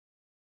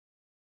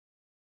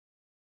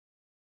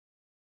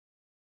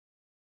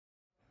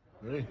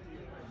Really?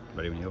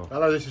 Ready when you are.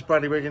 Hello, this is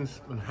Bradley Wiggins,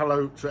 and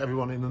hello to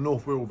everyone in the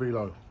North Wirral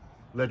Velo,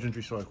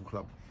 legendary cycle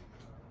club.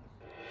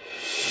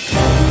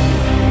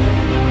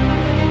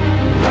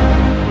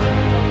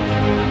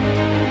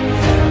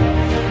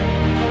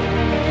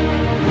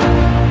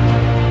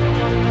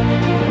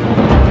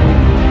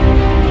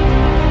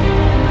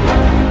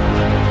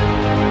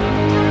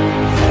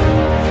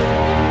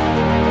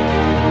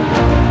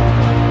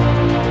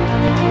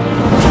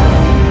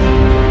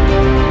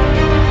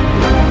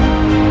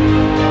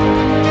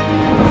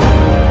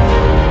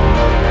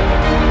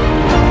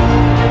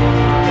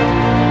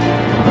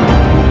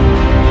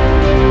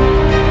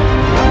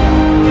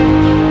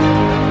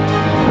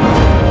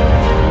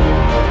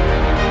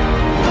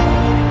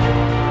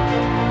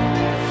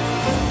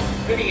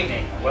 Good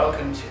evening and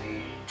welcome to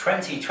the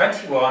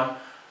 2021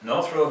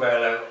 North Wirral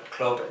Velo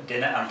Club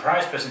Dinner and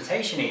Prize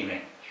Presentation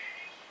evening.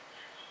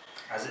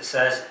 As it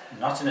says,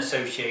 not in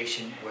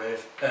association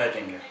with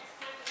Erdinger.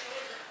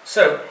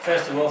 So,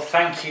 first of all,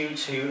 thank you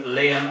to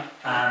Liam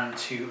and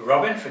to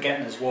Robin for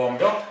getting us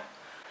warmed up.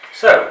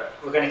 So,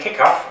 we're going to kick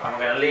off and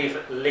we're going to leave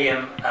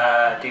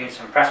Liam doing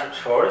some press-ups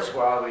for us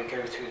while we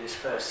go through this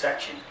first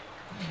section.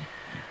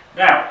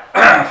 Now,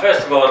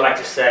 first of all, I'd like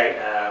to say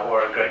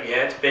what a great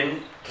year it's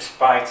been,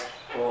 despite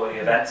all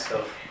the events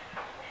of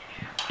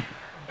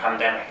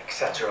pandemic,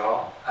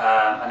 etc.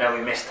 I know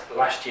we missed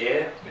last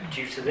year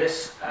due to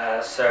this,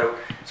 so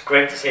it's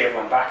great to see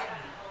everyone back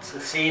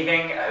this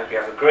evening. I hope you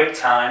have a great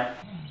time.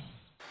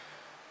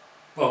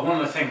 Well,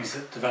 one of the things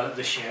that developed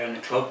this year in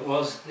the club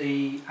was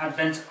the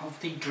advent of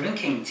the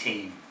drinking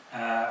team.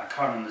 I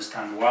can't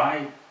understand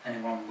why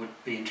anyone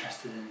would be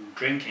interested in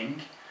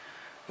drinking,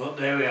 but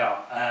there we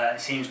are. It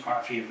seems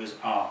quite a few of us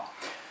are.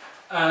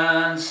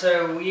 And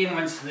so we even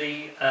went to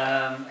the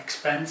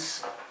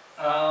expense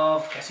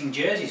of getting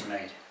jerseys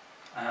made.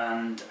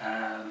 And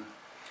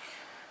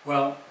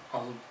well,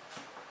 I'll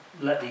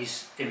let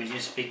these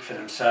images speak for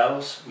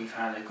themselves. We've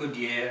had a good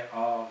year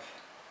of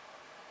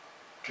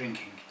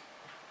drinking.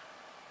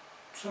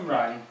 Some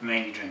riding,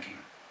 mainly drinking.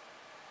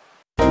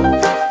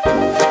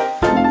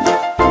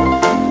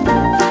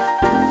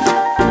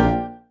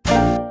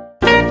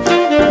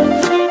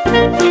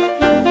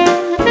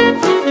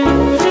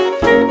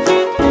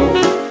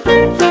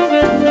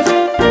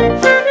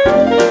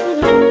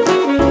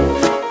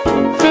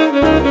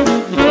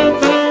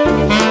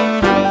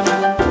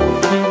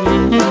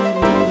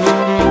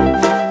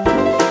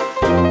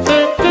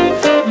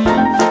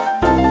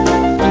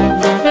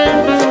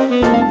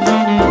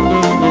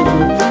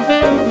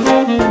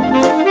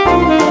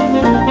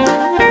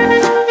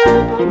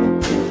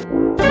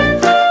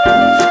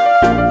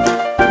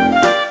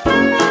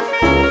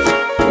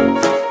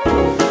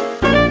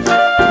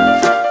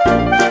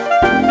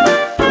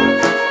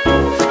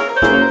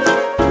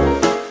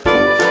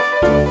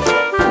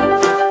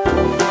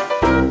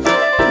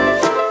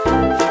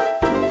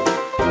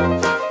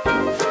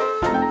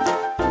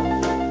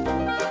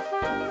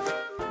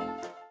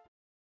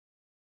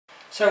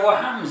 So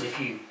what happens if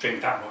you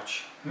drink that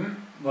much?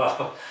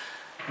 Well,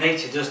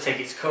 nature does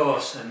take its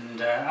course, and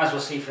as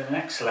we'll see for the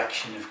next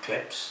selection of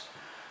clips,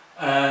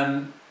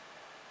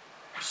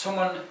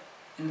 someone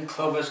in the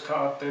club has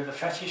got a bit of a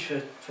fetish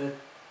for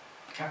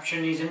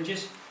capturing these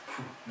images.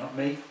 Not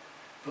me,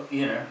 but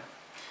you know,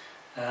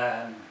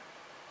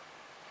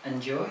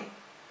 enjoy.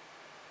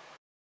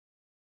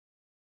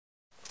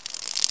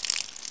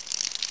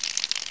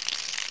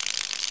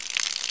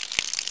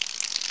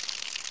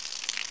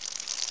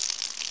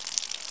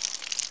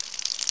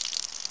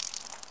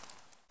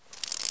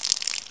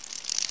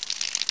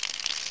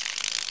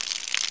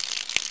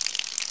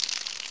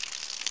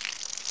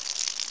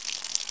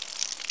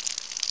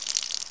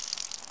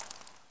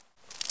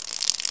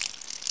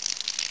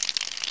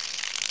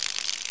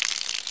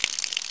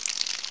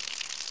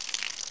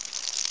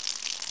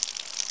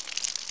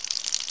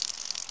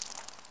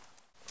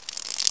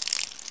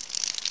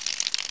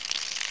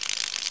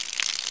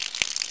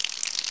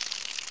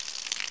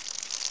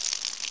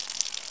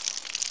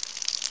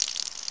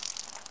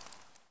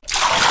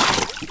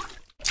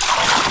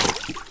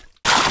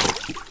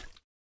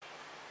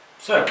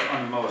 So,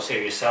 on the more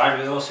serious side,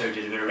 we also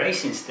did a bit of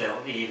racing still,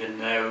 even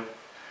though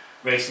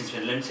racing's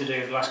been limited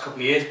over the last couple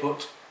of years,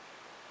 but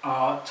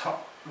our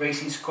top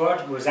racing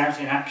squad was out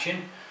in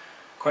action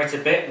quite a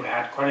bit. We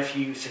had quite a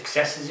few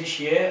successes this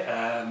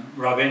year,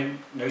 Robin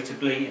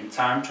notably in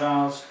time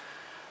trials,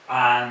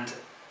 and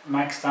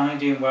Mike Stanley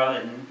doing well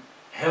in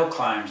hill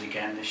climbs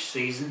again this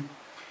season,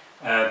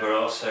 but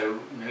also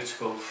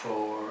notable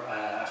for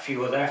a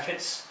few other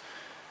efforts.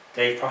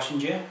 Dave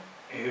Possinger,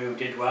 who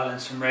did well in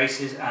some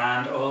races,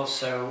 and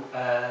also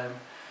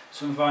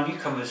some of our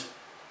newcomers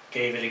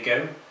gave it a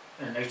go,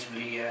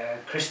 notably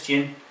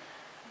Christian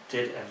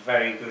did a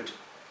very good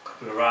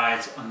couple of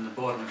rides on the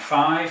Borden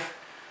 5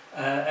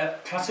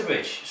 at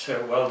Clatterbridge,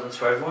 so well done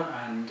to everyone.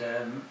 And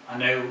I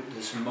know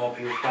there's some more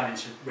people planning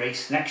to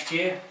race next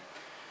year,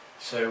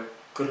 so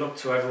good luck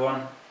to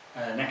everyone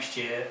next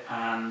year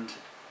and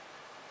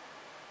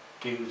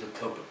do the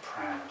club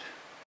proud.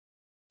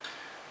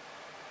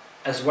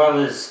 As well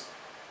as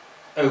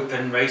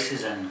open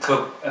races and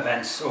club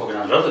events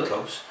organised by other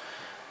clubs,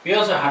 we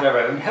also had our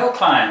own hill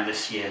climb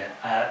this year,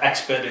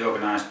 expertly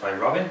organised by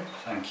Robin.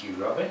 Thank you,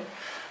 Robin.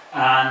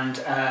 And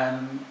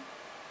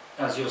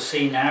as you'll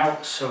see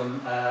now,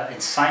 some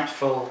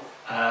insightful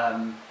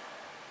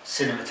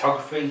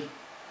cinematography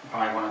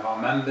by one of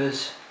our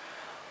members,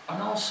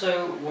 and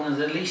also one of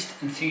the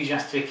least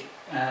enthusiastic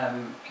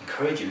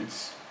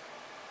encouragements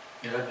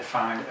you'll ever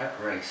find at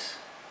a race.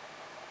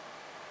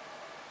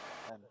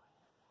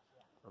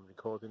 I'm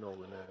recording all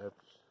the nerves.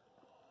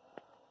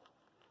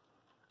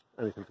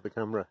 Anything for the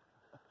camera?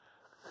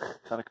 Is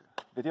that a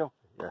video?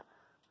 Yeah.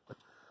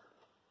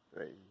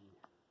 Very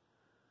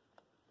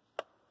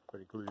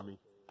gloomy.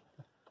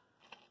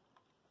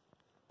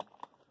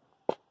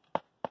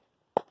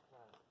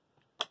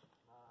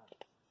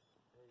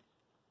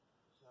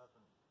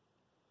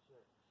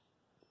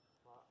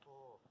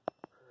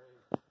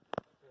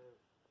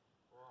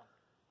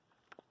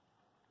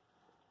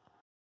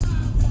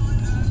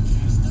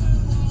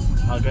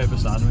 I'll go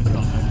beside him, can't I?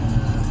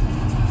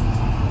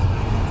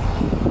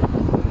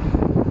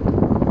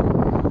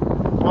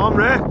 Come on,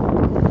 Ray!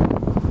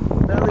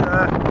 There we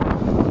are.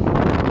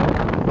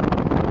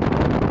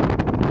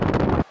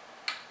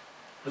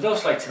 I'd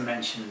also like to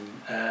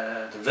mention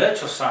the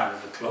virtual side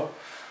of the club,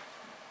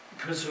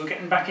 because we're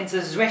getting back into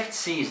the Zwift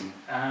season,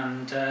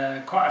 and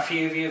quite a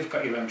few of you have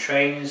got your own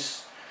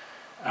trainers,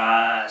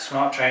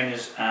 smart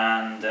trainers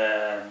and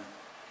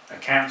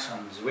accounts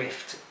on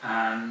Zwift,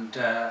 and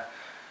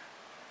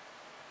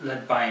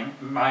led by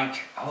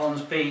Mike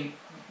Hornsby,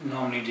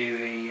 normally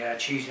do a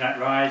Tuesday night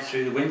ride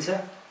through the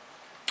winter,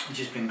 which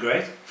has been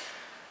great.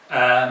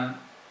 But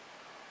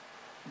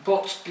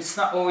it's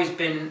not always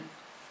been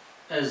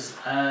as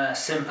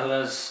simple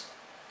as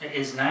it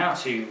is now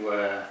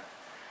to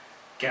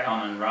get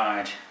on and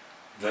ride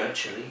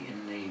virtually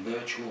in the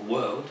virtual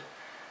world.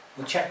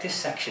 We'll check this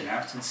section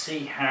out and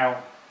see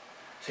how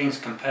things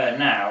compare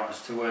now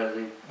as to where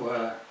they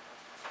were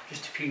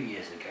just a few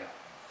years ago.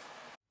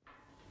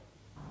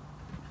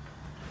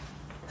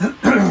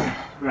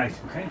 Right,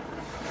 okay,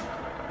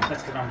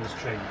 let's get on with this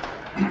training.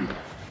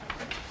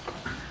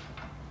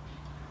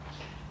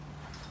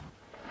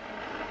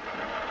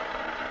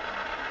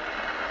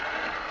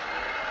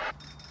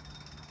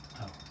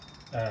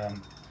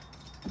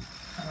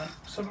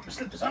 So I've got my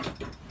slippers on.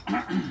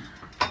 I'll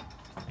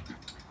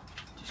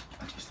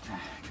just get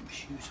my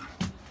shoes on.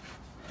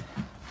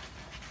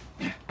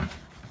 Yeah.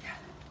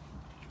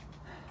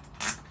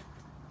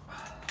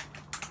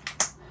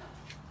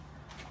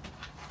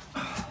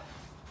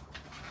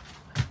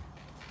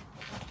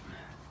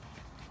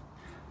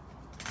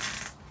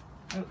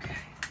 Okay.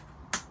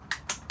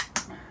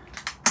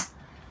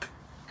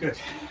 Good.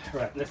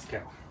 Right, let's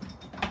go.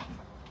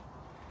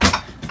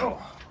 Oh.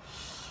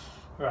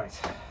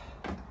 Right.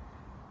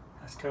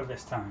 Let's go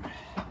this time.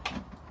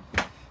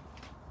 There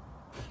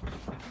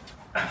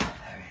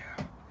we go.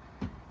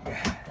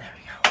 Yeah, there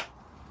we go.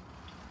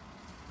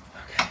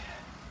 Okay.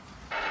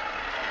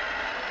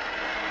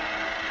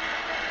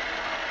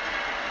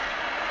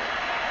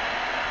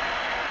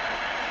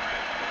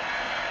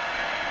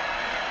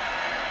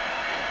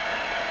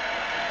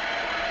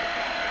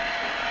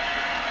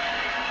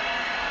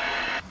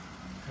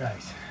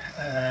 Right.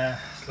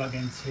 Let's log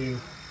into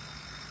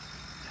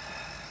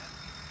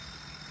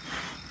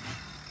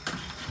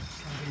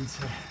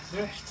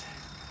Zwift.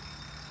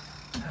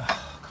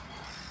 Oh, come on.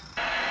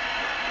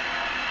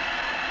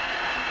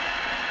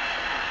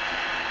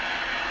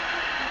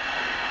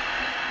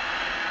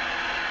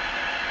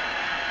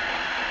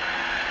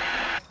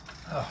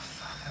 Oh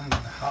fuck, I'm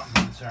getting a heart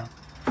monitor.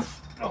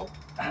 Oh,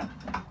 oh.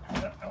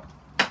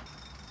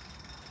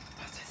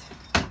 That's it.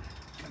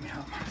 Get me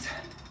heart monitor.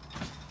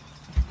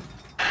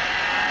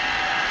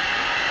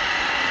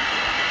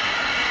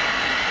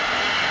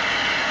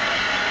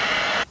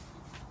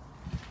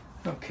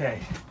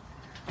 Okay.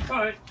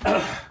 Alright,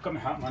 got my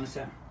heart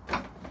monitor.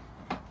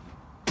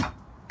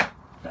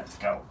 Let's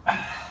go.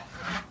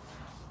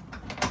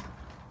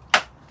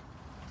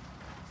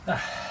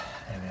 There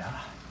we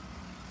are.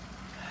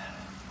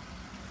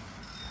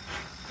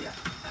 Yeah.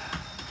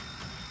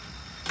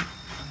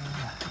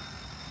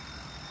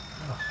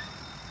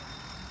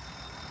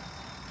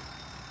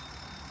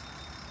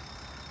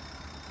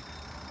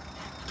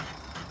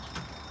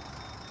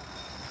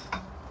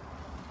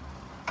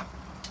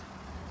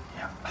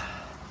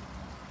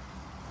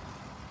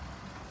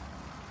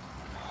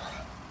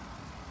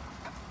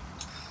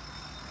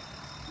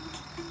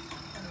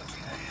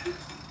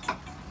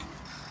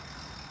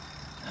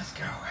 Let's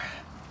go.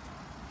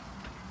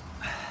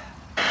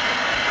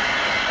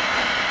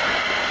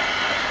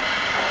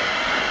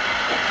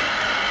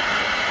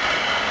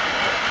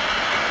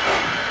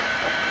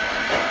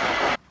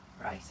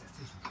 Right, let's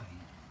do some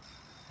cleaning.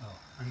 Oh,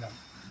 hang on.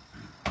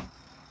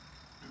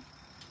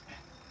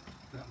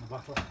 Got my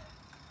bottle.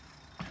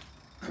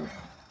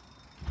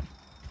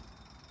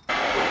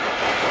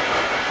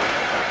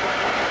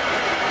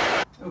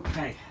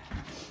 Okay,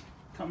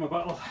 got my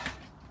bottle.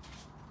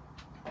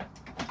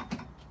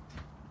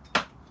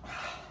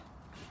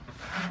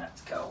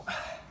 Let's go.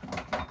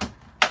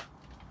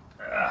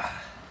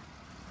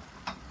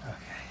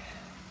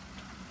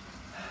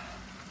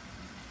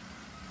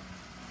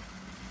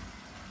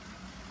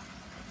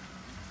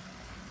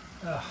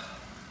 Ugh.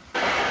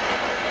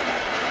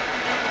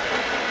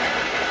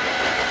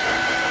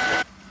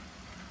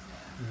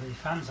 The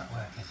fans not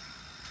working.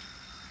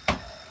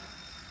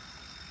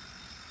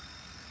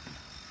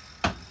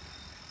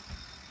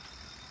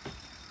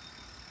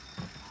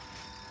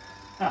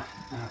 Ah,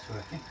 now it's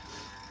working.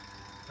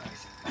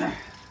 Right.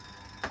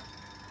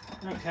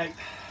 Okay.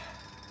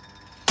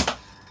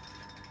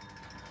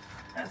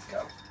 Let's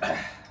go.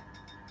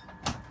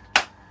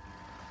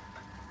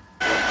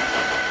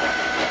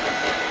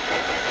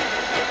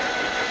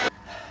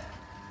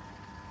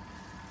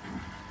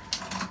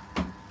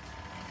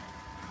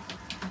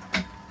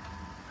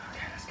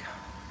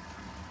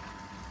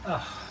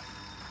 Oh,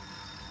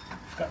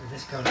 forgot the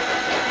disco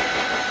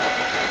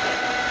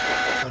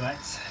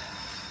lights.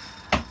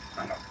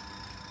 Hang on.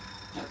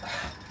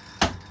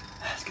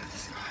 Let's get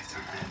this light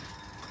on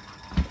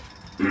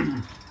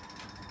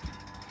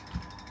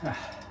there.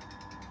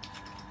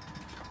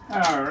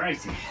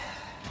 Alrighty.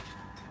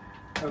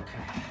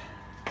 Okay.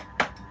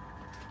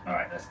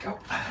 Alright, let's go.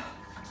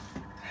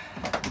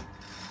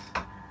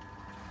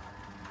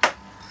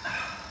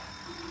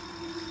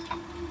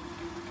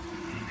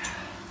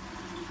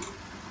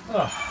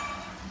 Oh.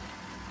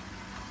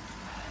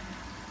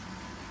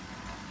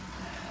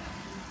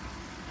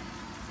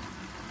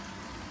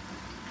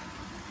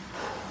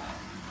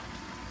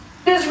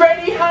 Is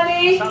ready,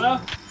 honey.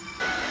 Hello.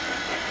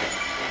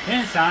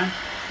 Dinner time.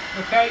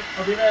 Okay,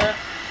 I'll be there.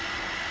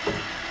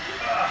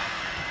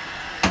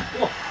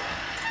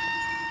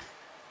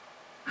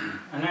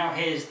 And now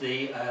here's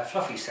the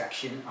fluffy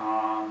section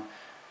on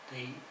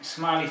the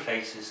smiley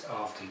faces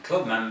of the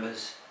club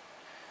members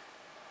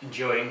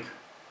enjoying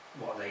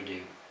what they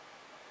do.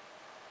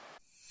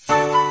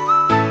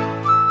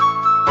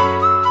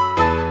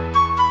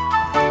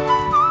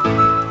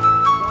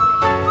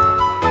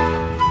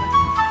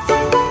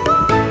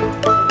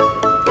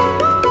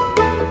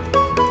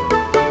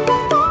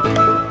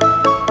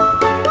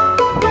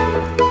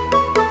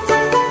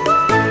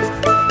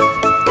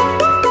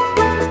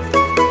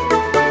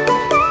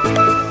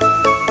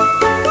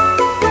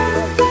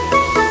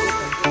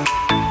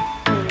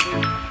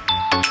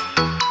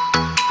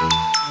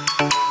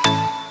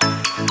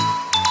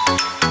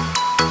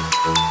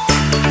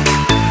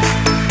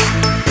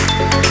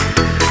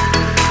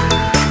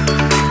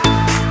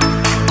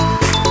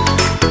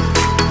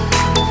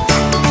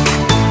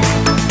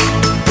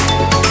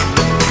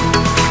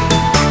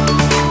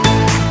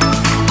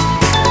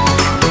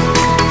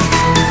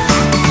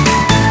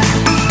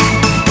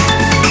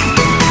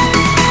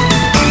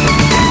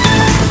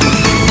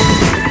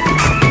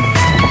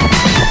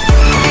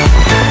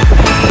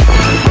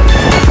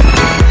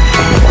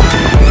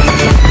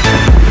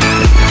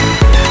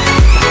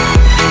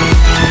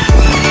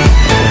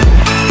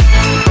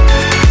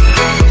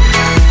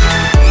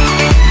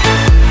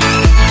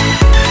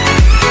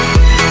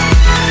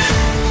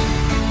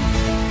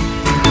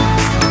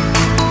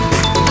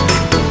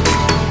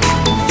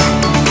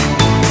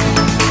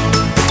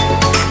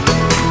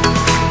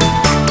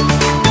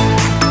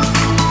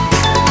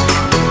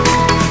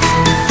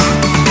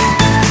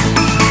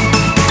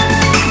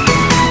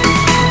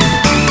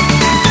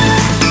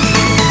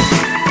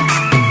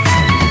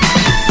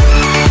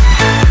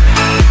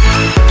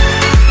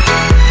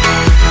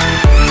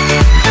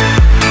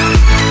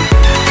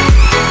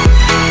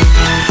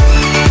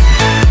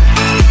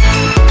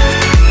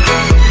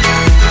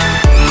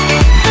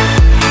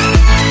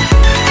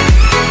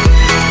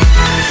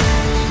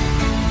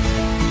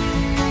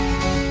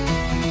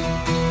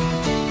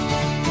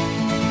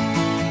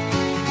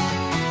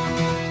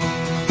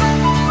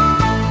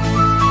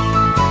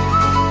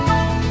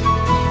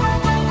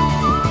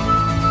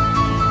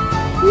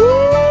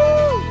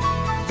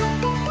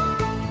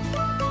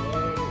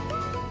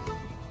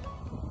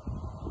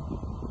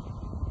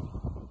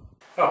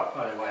 Oh,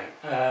 by the way,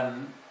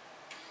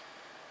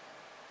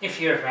 if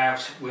you're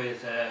out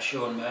with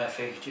Sean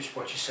Murphy, just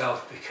watch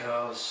yourself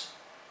because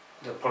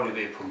there'll probably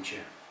be a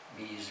puncture.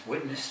 He's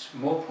witnessed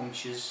more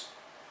punctures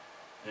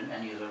than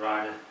any other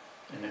rider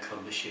in the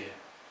club this year.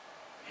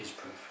 His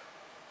proof.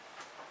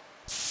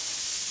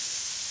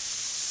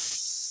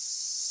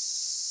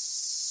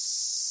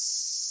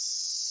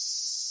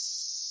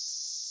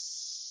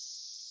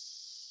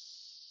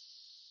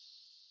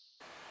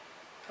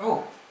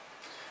 Oh,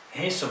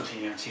 here's something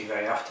you don't see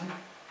very often.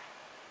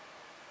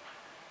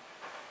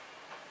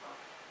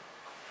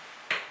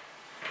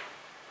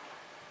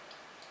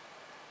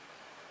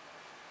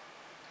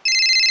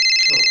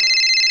 Oh,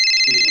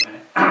 excuse me a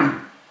minute.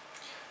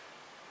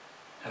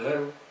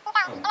 Hello? Oh.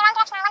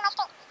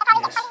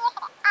 Yes.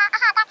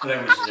 Hello,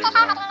 Mrs.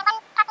 O'Brien.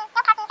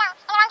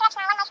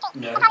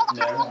 No,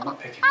 I'm not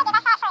picking on you.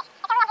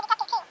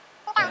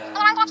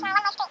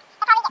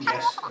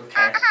 Yes,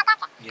 okay.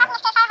 Yeah, I'll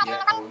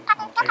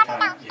take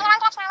that. Yeah.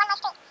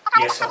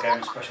 Yes, I'll get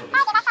him a special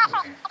biscuit.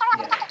 Okay.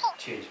 Yeah.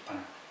 Cheers, bye.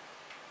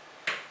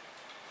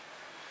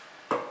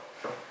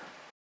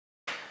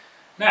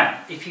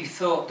 Now, if you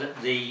thought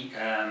that the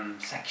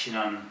section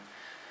on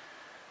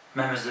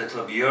members of the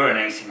club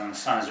urinating on the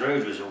side of the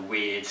road was a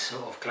weird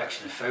sort of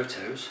collection of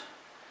photos,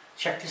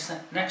 check this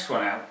next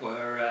one out,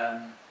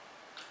 where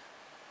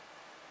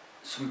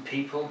some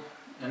people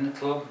in the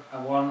club,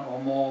 one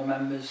or more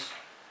members,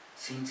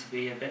 seem to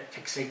be a bit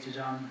fixated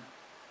on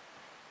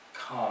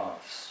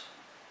calves.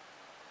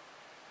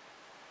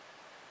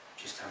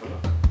 Just have a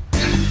look.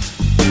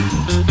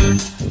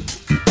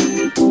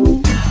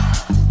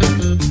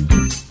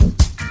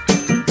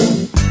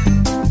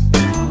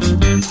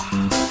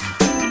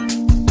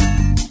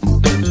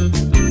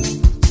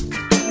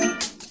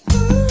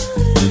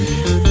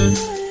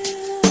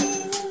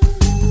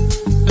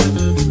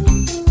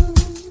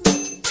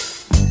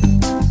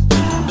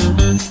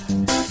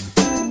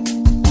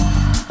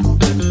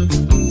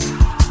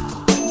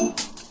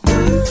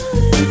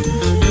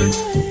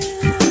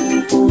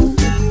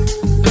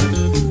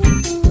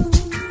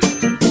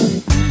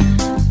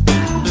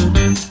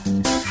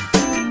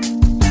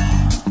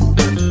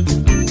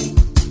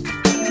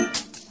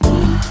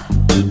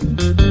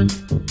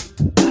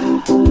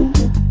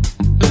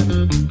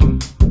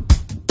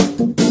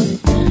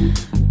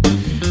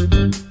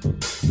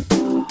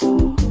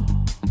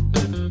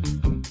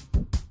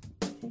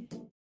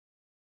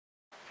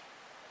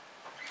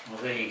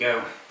 Well, there you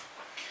go,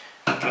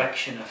 a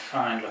collection of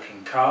fine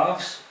looking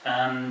calves,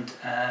 and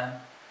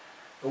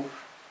oh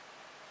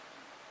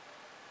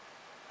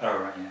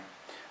right, yeah,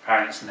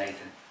 apparently it's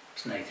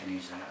Nathan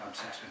who's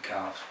obsessed with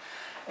calves.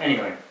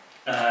 Anyway,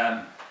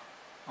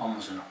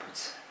 onwards and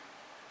upwards.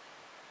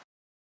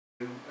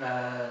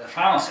 The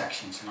final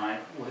section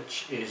tonight,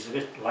 which is a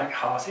bit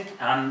light-hearted,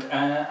 and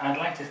I'd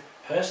like to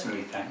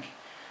personally thank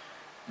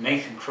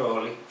Nathan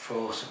Crawley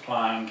for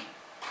supplying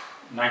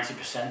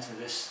 90% of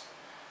this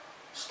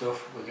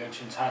stuff we're going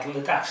to entitle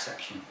the daft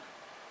section.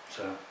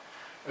 So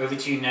over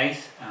to you,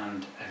 Nath,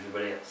 and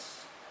everybody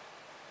else.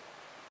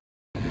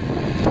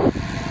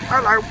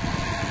 Hello.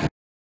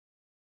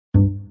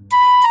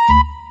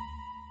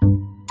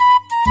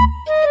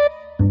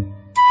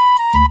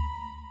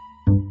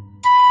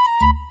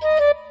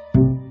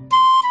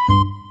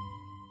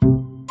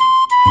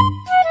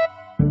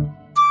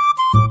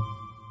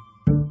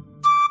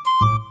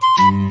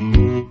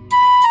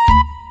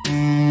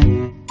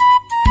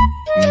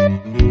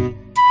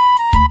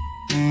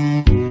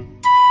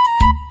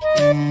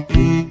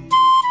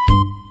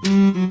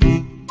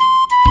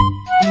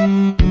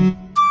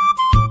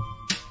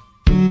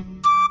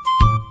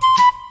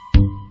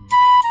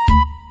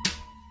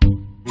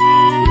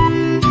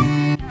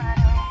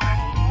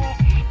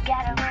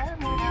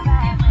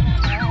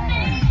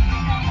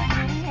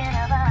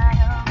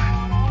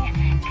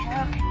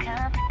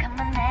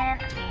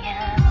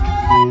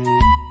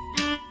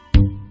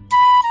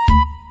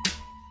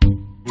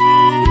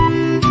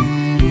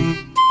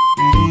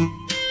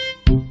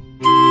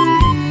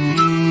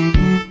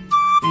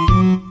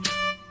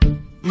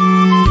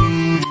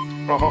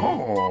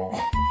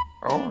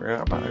 Oh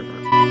yeah, baby.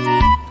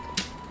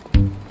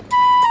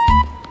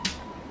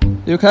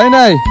 You okay,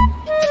 Nay?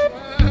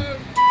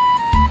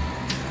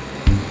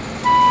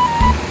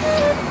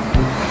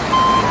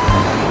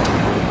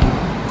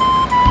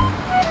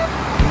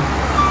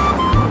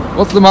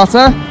 What's the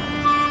matter?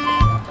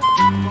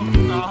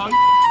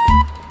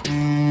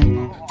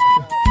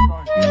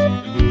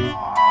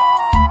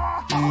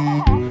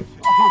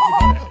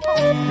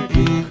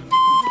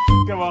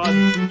 Come on.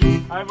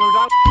 I'm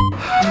done.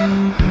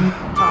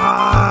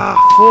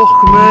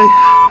 Fuck me.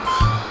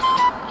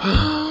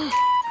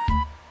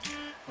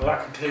 Well, that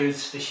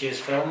concludes this year's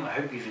film. I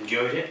hope you've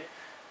enjoyed it,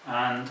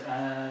 and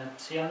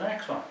see you on the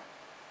next one.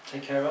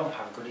 Take care all,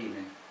 have a good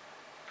evening.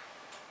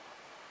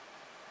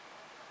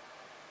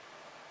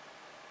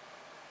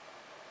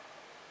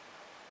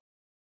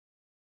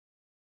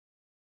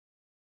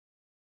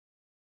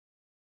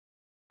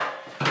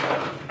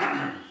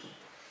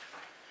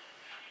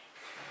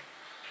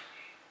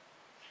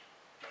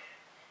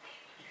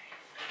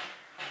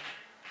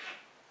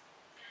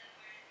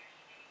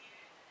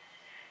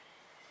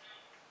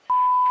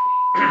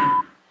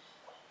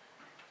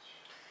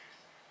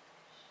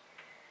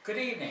 Good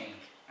evening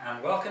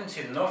and welcome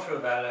to the North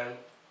Velo.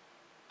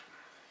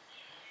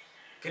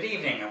 Good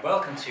evening and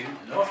welcome to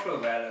the North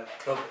Velo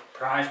Club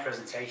prize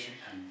presentation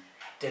and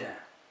dinner.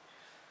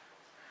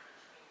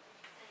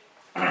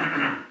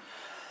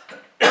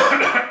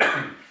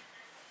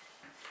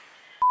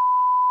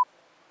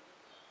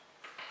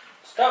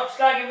 Stop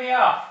slagging me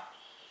off.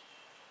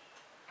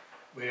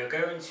 We are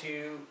going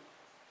to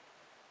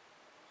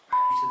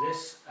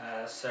this,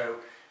 so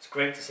it's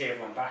great to see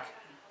everyone back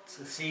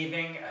this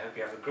evening. I hope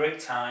you have a great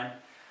time,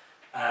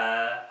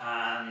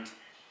 and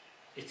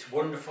it's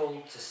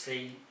wonderful to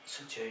see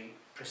such a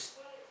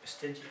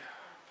prestigious